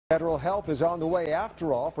Federal help is on the way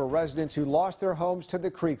after all for residents who lost their homes to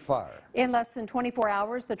the creek fire. In less than 24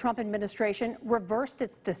 hours, the Trump administration reversed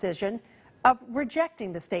its decision of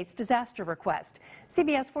rejecting the state's disaster request.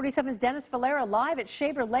 CBS 47's Dennis Valera live at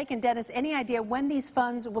Shaver Lake. And Dennis, any idea when these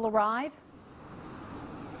funds will arrive?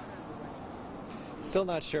 Still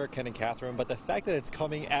not sure, Ken and Catherine, but the fact that it's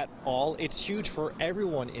coming at all, it's huge for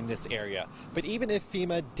everyone in this area. But even if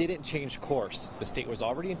FEMA didn't change course, the state was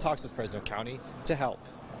already in talks with Fresno County to help.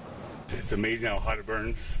 It's amazing how hot it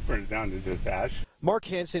burns down to just ash. Mark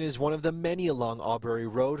Hansen is one of the many along Albury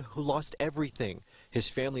Road who lost everything. His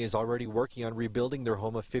family is already working on rebuilding their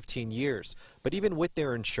home of 15 years. But even with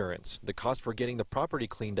their insurance, the cost for getting the property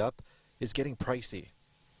cleaned up is getting pricey.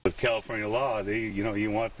 With California law,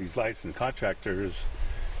 you want these licensed contractors,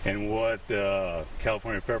 and what the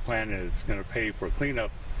California Fair Plan is going to pay for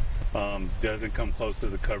cleanup doesn't come close to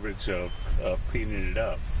the coverage of cleaning it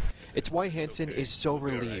up. It's why Hansen is so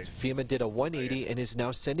relieved. FEMA did a 180 and is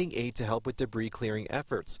now sending aid to help with debris clearing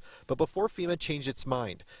efforts. But before FEMA changed its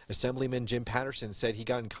mind, Assemblyman Jim Patterson said he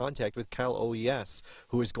got in contact with Cal OES,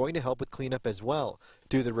 who is going to help with cleanup as well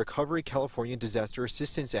through the Recovery California Disaster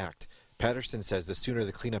Assistance Act. Patterson says the sooner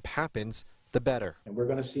the cleanup happens, the better. And we're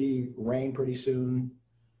going to see rain pretty soon,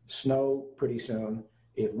 snow pretty soon.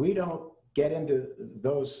 If we don't get into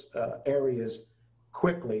those areas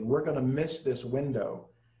quickly, we're going to miss this window.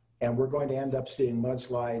 And we're going to end up seeing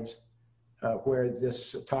mudslides where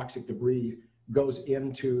this toxic debris goes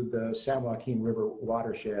into the San Joaquin River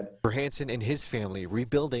watershed. For Hansen and his family,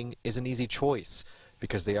 rebuilding is an easy choice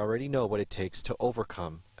because they already know what it takes to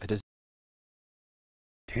overcome a disaster.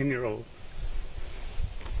 10-year-old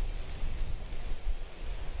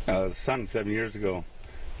son 7 years ago.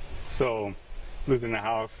 So losing the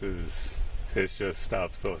house it's just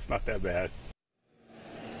stuff, so it's not that bad.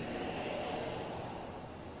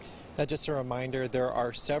 Now, just a reminder, there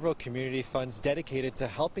are several community funds dedicated to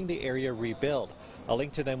helping the area rebuild. A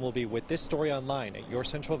link to them will be with this story online at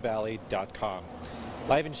yourcentralvalley.com.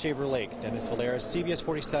 Live in Shaver Lake, Dennis Valera, CBS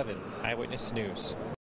 47, Eyewitness News.